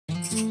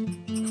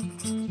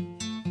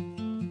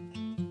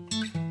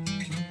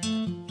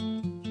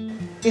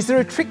Is there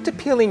a trick to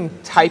peeling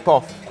tape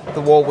off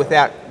the wall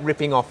without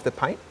ripping off the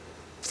paint?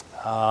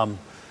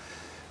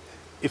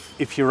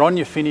 If you're on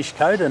your finish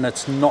coat and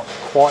it's not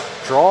quite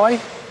dry,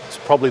 it's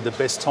probably the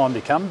best time to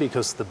come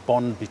because the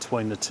bond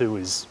between the two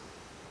is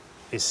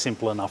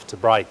simple enough to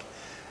break.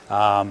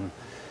 You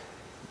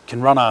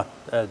can run a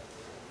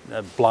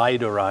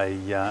blade or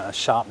a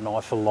sharp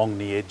knife along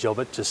the edge of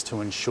it just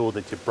to ensure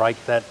that you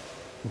break that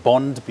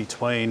bond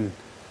between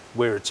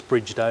where it's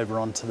bridged over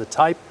onto the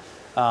tape.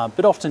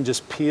 But often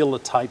just peel the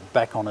tape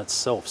back on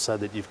itself so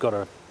that you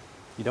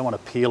don't want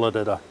to peel it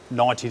at a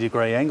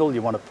 90-degree angle,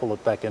 you want to pull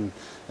it back and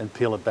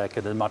peel it back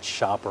at a much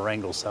sharper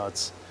angle so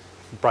it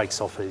breaks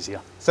off easier.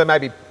 So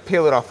maybe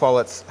peel it off while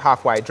it's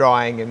halfway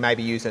drying and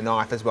maybe use a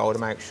knife as well to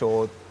make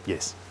sure.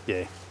 Yes,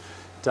 yeah.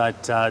 Don't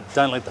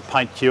let the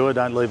paint cure,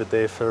 don't leave it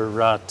there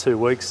for 2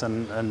 weeks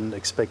and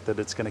expect that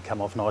it's going to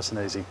come off nice and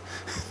easy.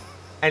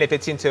 And if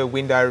it's into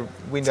window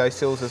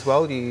sills as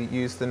well, do you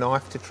use the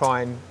knife to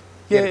try and...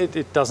 Yeah,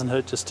 it doesn't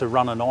hurt just to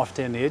run a knife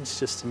down the edge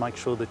just to make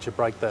sure that you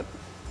break that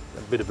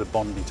bit of a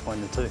bond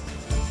between the two.